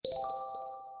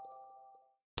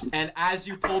And as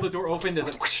you pull the door open, there's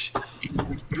a whoosh.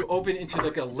 You open into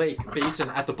like a lake basin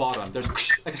at the bottom. There's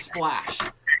whoosh, like a splash.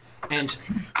 And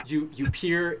you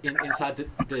peer inside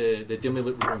the dimly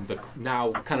lit room,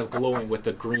 now kind of glowing with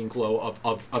the green glow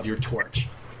of your torch.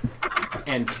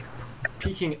 And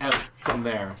peeking out from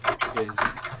there is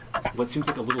what seems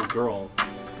like a little girl.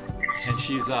 And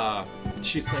she's kind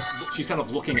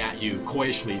of looking at you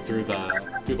coyishly through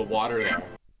the water there.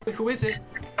 Who is it?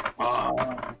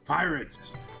 Pirates.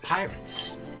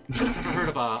 Pirates. Never heard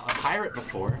of a pirate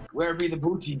before. Where be the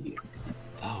booty?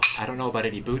 Oh, I don't know about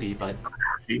any booty, but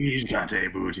He's got a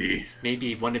booty.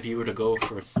 maybe one of you were to go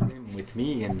for a swim with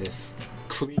me in this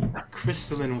clean,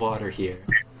 crystalline water here.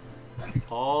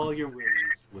 All your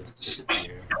worries would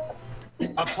disappear.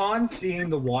 Upon seeing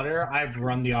the water, I've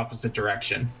run the opposite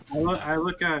direction. I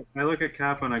look at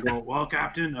Cap and I go, well,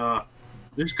 Captain,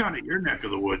 this is kind of your neck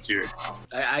of the woods here.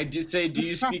 I just say, do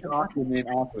you speak Auckland in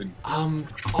Auckland?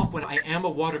 Auckland, I am a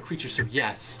water creature, so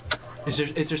yes. Is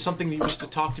there something that you wish to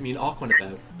talk to me in Auckland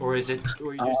about? Or is it,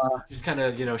 or you just kind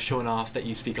of, showing off that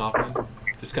you speak Auckland?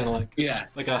 Just kind of like, Yeah.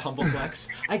 like a humble flex?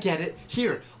 I get it.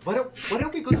 Here, why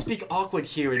don't we go speak Auckland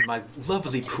here in my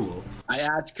lovely pool? I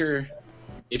ask her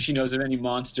if she knows of any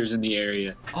monsters in the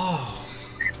area. Oh,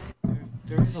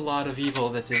 there is a lot of evil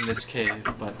that's in this cave,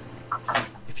 but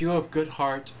if you have good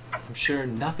heart, I'm sure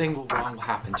nothing wrong will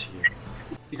happen to you.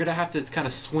 You're gonna have to kind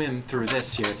of swim through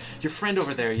this here. Your friend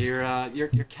over there, your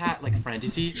cat-like friend,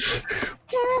 is he?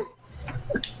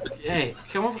 Hey,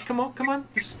 come on.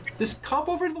 Just hop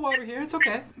over to the water here. It's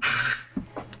okay.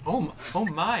 Oh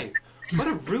my! What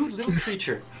a rude little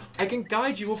creature. I can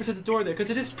guide you over to the door there because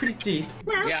it is pretty deep.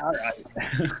 Yeah,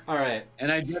 alright. All right.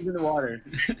 And I jump in the water.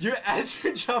 As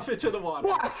you jump into the water,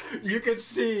 you can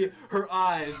see her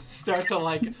eyes start to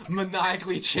like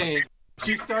maniacally change.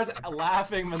 She starts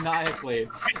laughing maniacally,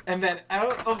 and then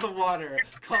out of the water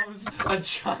comes a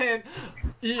giant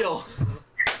eel.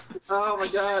 Oh my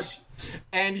gosh.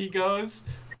 And he goes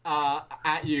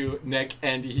at you, Nick,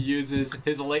 and he uses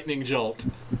his lightning jolt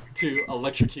to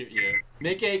electrocute you.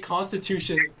 Make a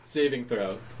Constitution saving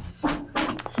throw.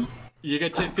 You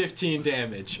get to 15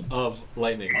 damage of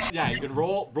lightning. Yeah, you can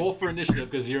roll for initiative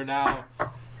because you're now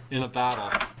in a battle.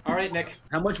 All right, Nick.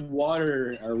 How much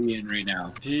water are we in right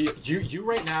now? You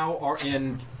right now are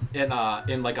in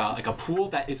like a pool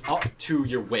that is up to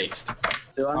your waist.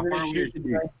 So I'm How far gonna away shoot is the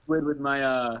she? squid with my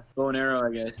bow and arrow,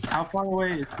 I guess. How far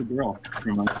away is the girl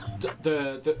from us?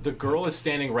 The girl is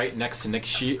standing right next to Nick.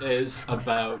 She is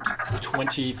about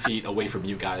 20 feet away from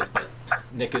you guys, but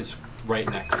Nick is right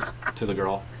next to the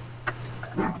girl.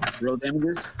 Roll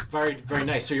damages? Very, very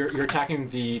nice. So you're attacking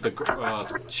the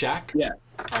shack? Yeah.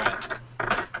 All right.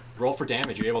 Roll for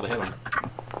damage. You're able to hit him.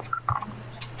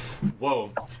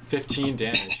 Whoa, 15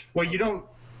 damage. Well, you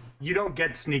don't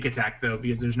get sneak attack though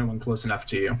because there's no one close enough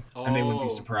to you, and they wouldn't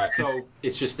be surprised. So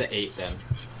it's just the 8 then.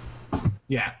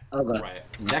 Yeah. Okay. Right.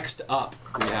 Next up,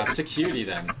 we have Security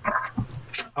then.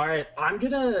 All right, I'm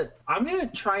gonna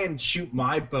try and shoot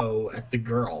my bow at the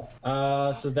girl.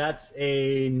 So that's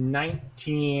a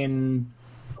 19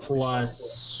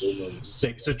 plus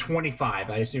 6, so 25.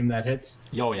 I assume that hits.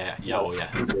 Oh yeah.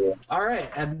 All right,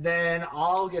 and then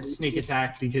I'll get sneak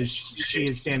attack because she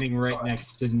is standing right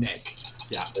next to Nick.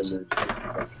 Yeah.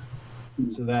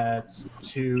 So that's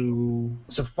 2.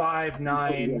 So 5,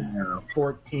 9,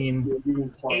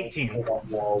 14, 18.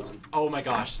 Oh my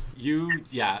gosh.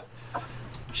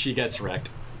 She gets wrecked.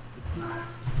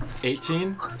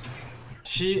 18?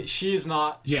 She is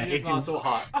not Yeah, she is 18. not so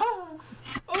hot.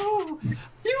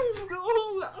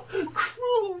 You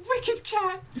cruel, wicked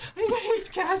cat! I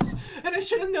hate cats, and I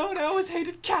should have known I always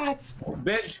hated cats.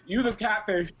 Bitch, you the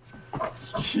catfish.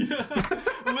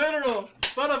 Literal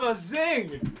son of a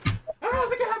zing! I don't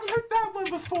think I haven't heard that one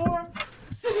before.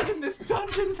 Sitting in this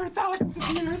dungeon for thousands of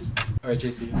years. All right,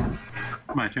 JC.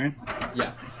 My turn.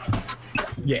 Yeah,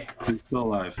 Yeah. She's still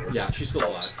alive. yeah, she's still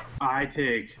alive. I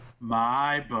take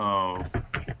my bow,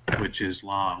 which is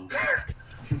long,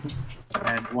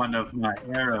 and one of my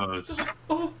arrows,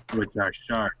 which are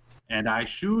sharp, and I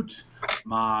shoot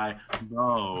my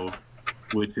bow,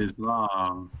 which is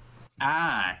long,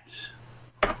 at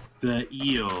the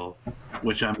eel,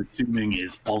 which I'm assuming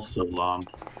is also long.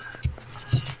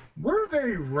 We're a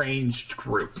very ranged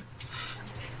group.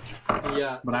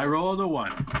 Yeah, But I rolled a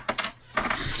 1.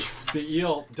 the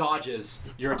eel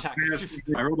dodges your attack.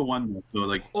 I rolled a 1 though, so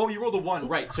like. Oh, you rolled a 1,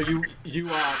 right? So you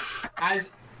as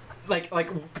like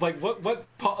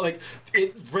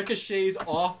it ricochets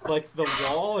off like the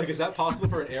wall. Like, is that possible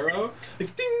for an arrow?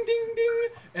 Like ding ding ding,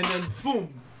 and then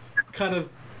boom, kind of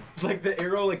like the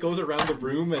arrow like goes around the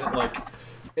room and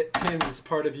it pins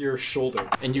part of your shoulder,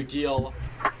 and you deal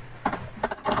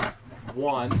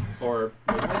 1 or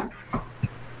wait a minute.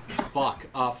 Fuck.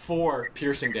 4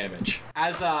 piercing damage.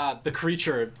 As the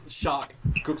creature shock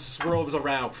swirls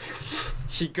around,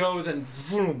 he goes and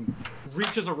boom,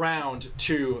 reaches around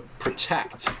to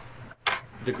protect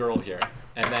the girl here.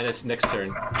 And then it's Nick's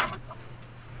turn.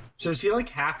 So is he like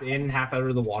half in, half out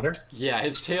of the water? Yeah,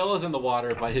 his tail is in the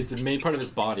water, but the main part of his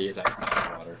body is outside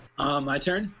the water. My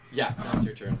turn? Yeah, that's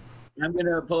your turn. I'm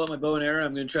gonna pull out my bow and arrow.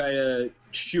 I'm gonna try to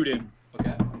shoot him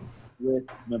Okay. with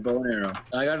my bow and arrow.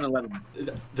 I got an 11.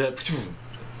 The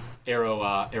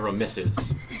arrow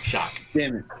misses. Shock.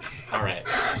 Damn it. All right.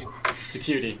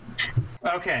 Security.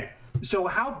 Okay. So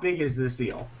how big is this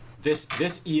eel? This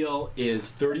eel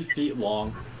is 30 feet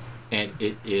long, and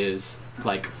it is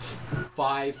like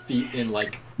 5 feet in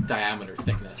like diameter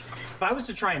thickness. If I was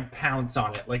to try and pounce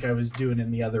on it like I was doing in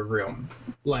the other room,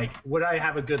 like would I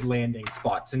have a good landing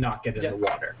spot to not get in the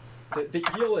water? The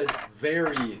eel is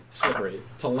very slippery.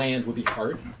 To land would be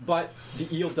hard, but the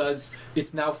eel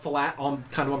it's now flat on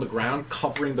the ground,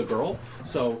 covering the girl.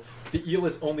 So the eel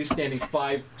is only standing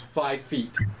 5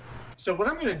 feet. So what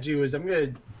I'm gonna do is I'm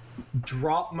gonna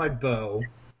drop my bow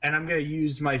and I'm gonna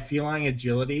use my feline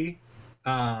agility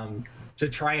to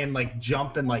try and like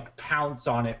jump and like pounce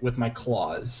on it with my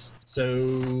claws. So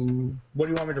what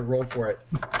do you want me to roll for it?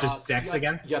 Just dex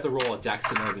again? You have to roll a dex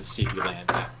in order to see if you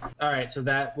land. Yeah. All right, so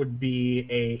that would be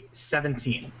a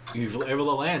 17. You're able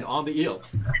to land on the eel.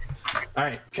 All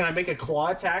right, can I make a claw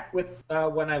attack with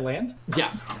when I land?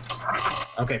 Yeah.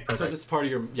 Okay, perfect. So this is part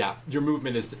of your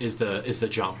movement is the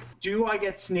jump. Do I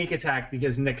get sneak attack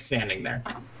because Nick's standing there?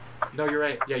 No, you're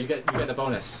right. Yeah, you get the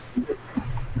bonus.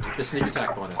 The sneak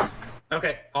attack bonus.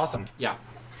 Okay, awesome. Yeah.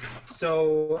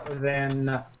 So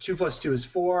then 2 + 2 is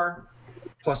 4,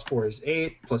 + 4 is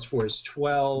 8, + 4 is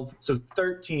 12, so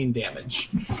 13 damage.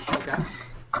 Okay.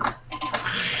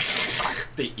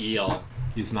 The eel.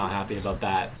 He's not happy about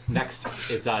that. Next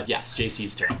is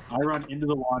JC's turn. I run into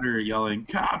the water yelling,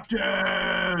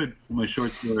 "Captain!" with my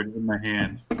short sword in my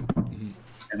hand.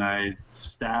 And I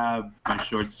stab my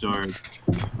short sword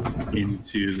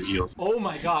into the eel. Oh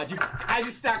my god, as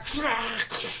you stab,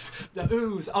 the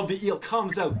ooze of the eel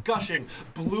comes out gushing,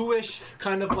 bluish,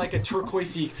 kind of like a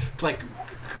turquoisey, like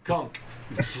gunk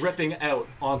dripping out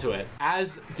onto it.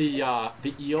 As the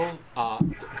eel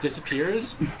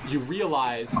disappears, you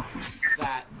realize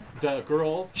that the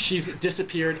girl, she's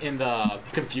disappeared in the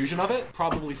confusion of it,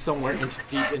 probably somewhere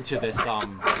deep into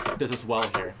this well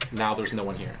here. Now there's no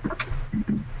one here.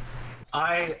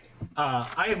 I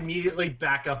immediately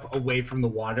back up away from the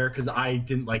water because I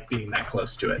didn't like being that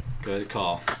close to it. Good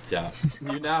call. Yeah.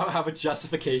 You now have a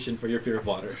justification for your fear of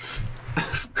water.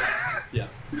 Yeah.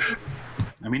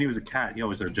 I mean, he was a cat. He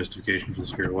always had a justification for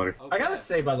his fear of water. Okay. I gotta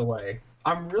say, by the way,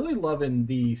 I'm really loving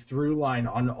the through line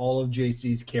on all of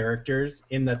JC's characters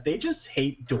in that they just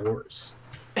hate doors.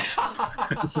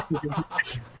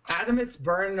 Adamant's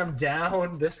burning them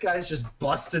down. This guy's just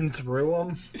busting through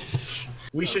them.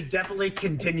 We should definitely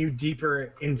continue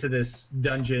deeper into this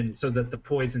dungeon so that the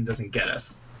poison doesn't get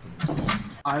us.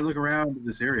 I look around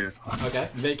this area. Okay.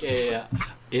 Make a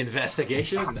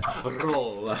investigation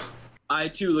roll. I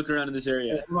too look around in this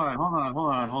area. Hold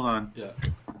on. Yeah.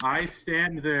 I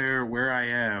stand there where I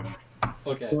am,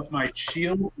 Okay. put my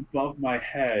shield above my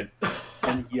head,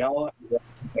 and yell as loud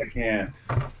as I can,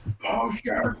 "Oh,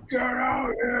 Sheriff, get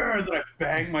out here!" And then I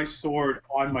bang my sword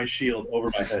on my shield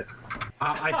over my head.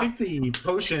 I think the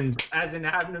potions, as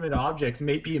inanimate objects,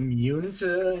 may be immune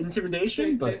to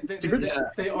intimidation, but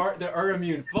they are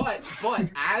immune. But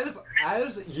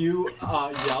as you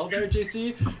yell there,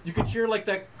 JC, you can hear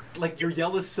like your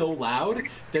yell is so loud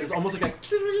that it's almost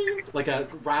like a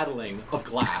rattling of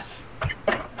glass.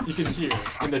 You can hear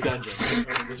in the dungeon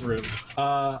or in this room.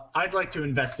 I'd like to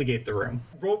investigate the room.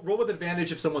 Roll with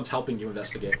advantage if someone's helping you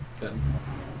investigate. Then.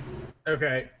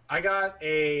 Okay, I got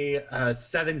a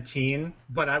 17,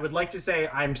 but I would like to say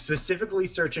I'm specifically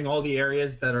searching all the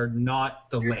areas that are not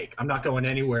the lake. I'm not going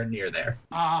anywhere near there.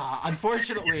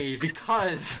 Unfortunately,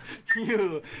 because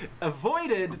you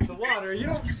avoided the water, you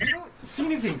don't see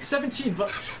anything. 17,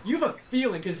 but you have a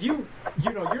feeling because you're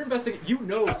investigating. You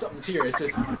know something's here. It's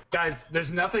just Guys, there's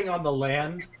nothing on the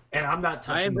land, and I'm not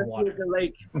touching the water. the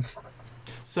lake.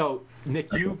 So,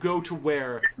 Nick, you go to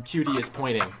where Cutie is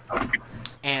pointing,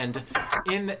 and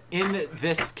in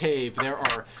this cave there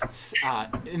are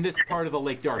in this part of the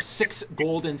lake there are 6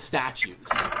 golden statues.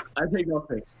 I take all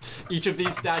 6. Each of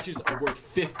these statues are worth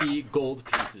 50 gold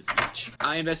pieces each.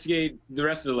 I investigate the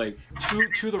rest of the lake.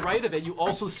 To the right of it, you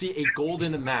also see a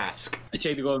golden mask. I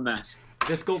take the golden mask.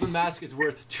 This golden mask is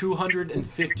worth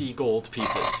 250 gold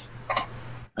pieces.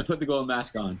 I put the golden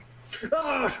mask on.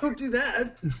 Oh, don't do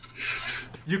that.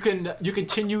 You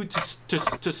continue to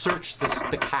search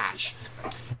the cache,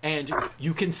 and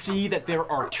you can see that there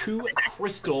are 2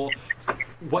 crystal,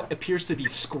 what appears to be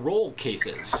scroll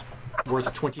cases,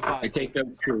 worth 25. I take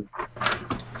those too.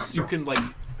 You can like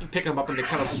pick them up and they're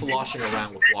kind of sloshing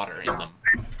around with water in them.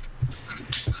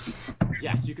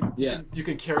 Yes, you can. Yeah. You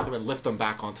can carry them and lift them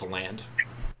back onto land.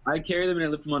 I carry them and I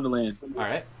lift them onto land. All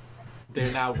right.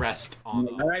 They now rest on.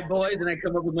 All right, boys, and I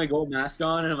come up with my gold mask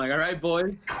on, and I'm like, all right,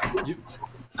 boys. You,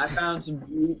 I found some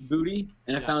booty,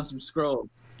 and I found some scrolls.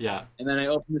 yeah. And then I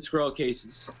open the scroll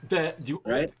cases. You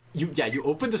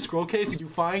open the scroll case and you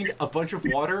find a bunch of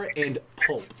water and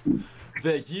pulp.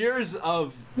 The years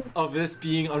of this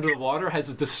being under the water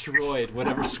has destroyed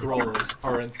whatever scrolls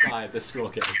are inside the scroll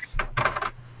case.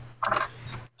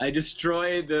 I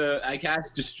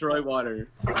cast destroy water.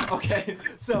 Okay,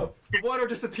 so the water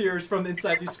disappears from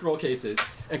inside these scroll cases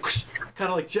and kind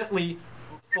of like gently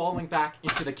falling back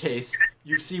into the case.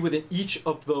 You see within each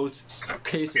of those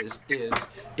cases is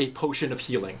a potion of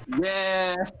healing.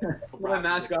 Yeah! Put my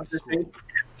mask off the face,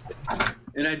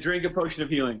 and I drink a potion of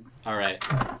healing. All right,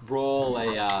 roll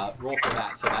for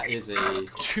that. So that is a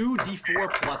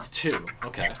 2d4 plus 2.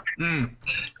 Okay.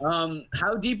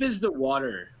 How deep is the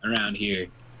water around here?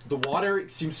 The water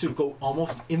seems to go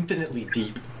almost infinitely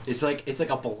deep. It's like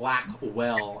a black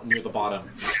well near the bottom.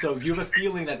 So you have a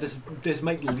feeling that this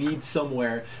might lead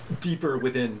somewhere deeper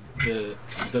within the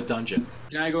dungeon.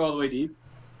 Can I go all the way deep?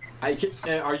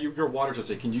 You're water just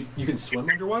you can swim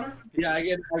underwater? Yeah,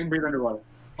 I can breathe underwater.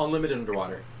 Unlimited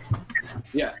underwater.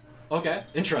 Yeah. Okay,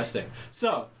 interesting.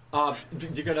 So,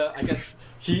 you're gonna, I guess,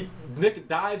 Nick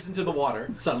dives into the water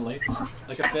suddenly,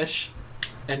 like a fish,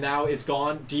 and now is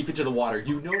gone deep into the water.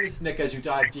 You notice, Nick, as you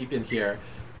dive deep in here,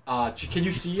 can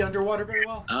you see underwater very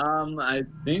well? I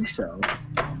think so.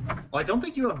 Well, I don't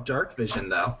think you have dark vision,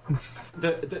 though.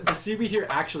 The seaweed here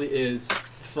actually is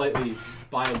slightly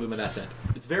bioluminescent.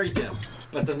 It's very dim,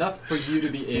 but it's enough for you to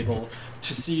be able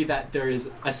to see that there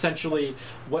is essentially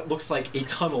what looks like a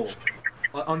tunnel,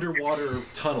 an underwater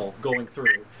tunnel going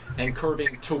through and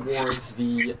curving towards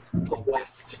the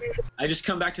west. I just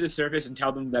come back to the surface and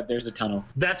tell them that there's a tunnel.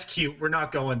 That's cute. We're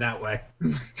not going that way.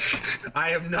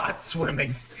 I am not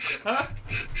swimming.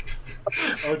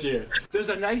 Oh dear. There's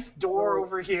a nice door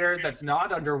over here that's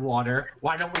not underwater.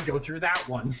 Why don't we go through that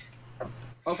one?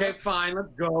 Okay, fine.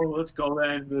 Let's go. Let's go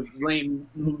then. The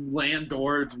land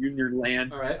door. It's in your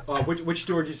land. All right. Which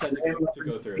door do you decide to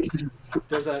go through?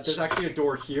 There's actually a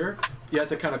door here. You have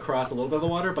to kind of cross a little bit of the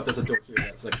water, but there's a door here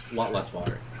that's like a lot less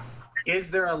water. Is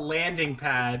there a landing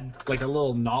pad, like a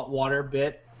little not water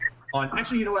bit?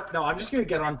 Actually, you know what? No, I'm just gonna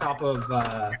get on top of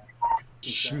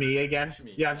Shmi again.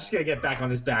 Shmi. Yeah, I'm just gonna get back on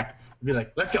his back and be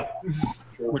like, let's go.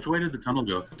 Which way did the tunnel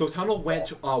go? The tunnel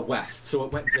went west, so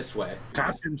it went this way.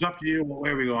 Captain's up to you.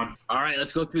 Where are we going? All right,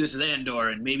 let's go through this land door,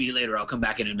 and maybe later I'll come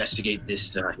back and investigate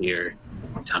this here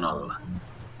tunnel.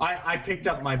 I picked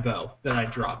up my bow that I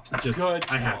dropped. Good I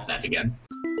call. have that again.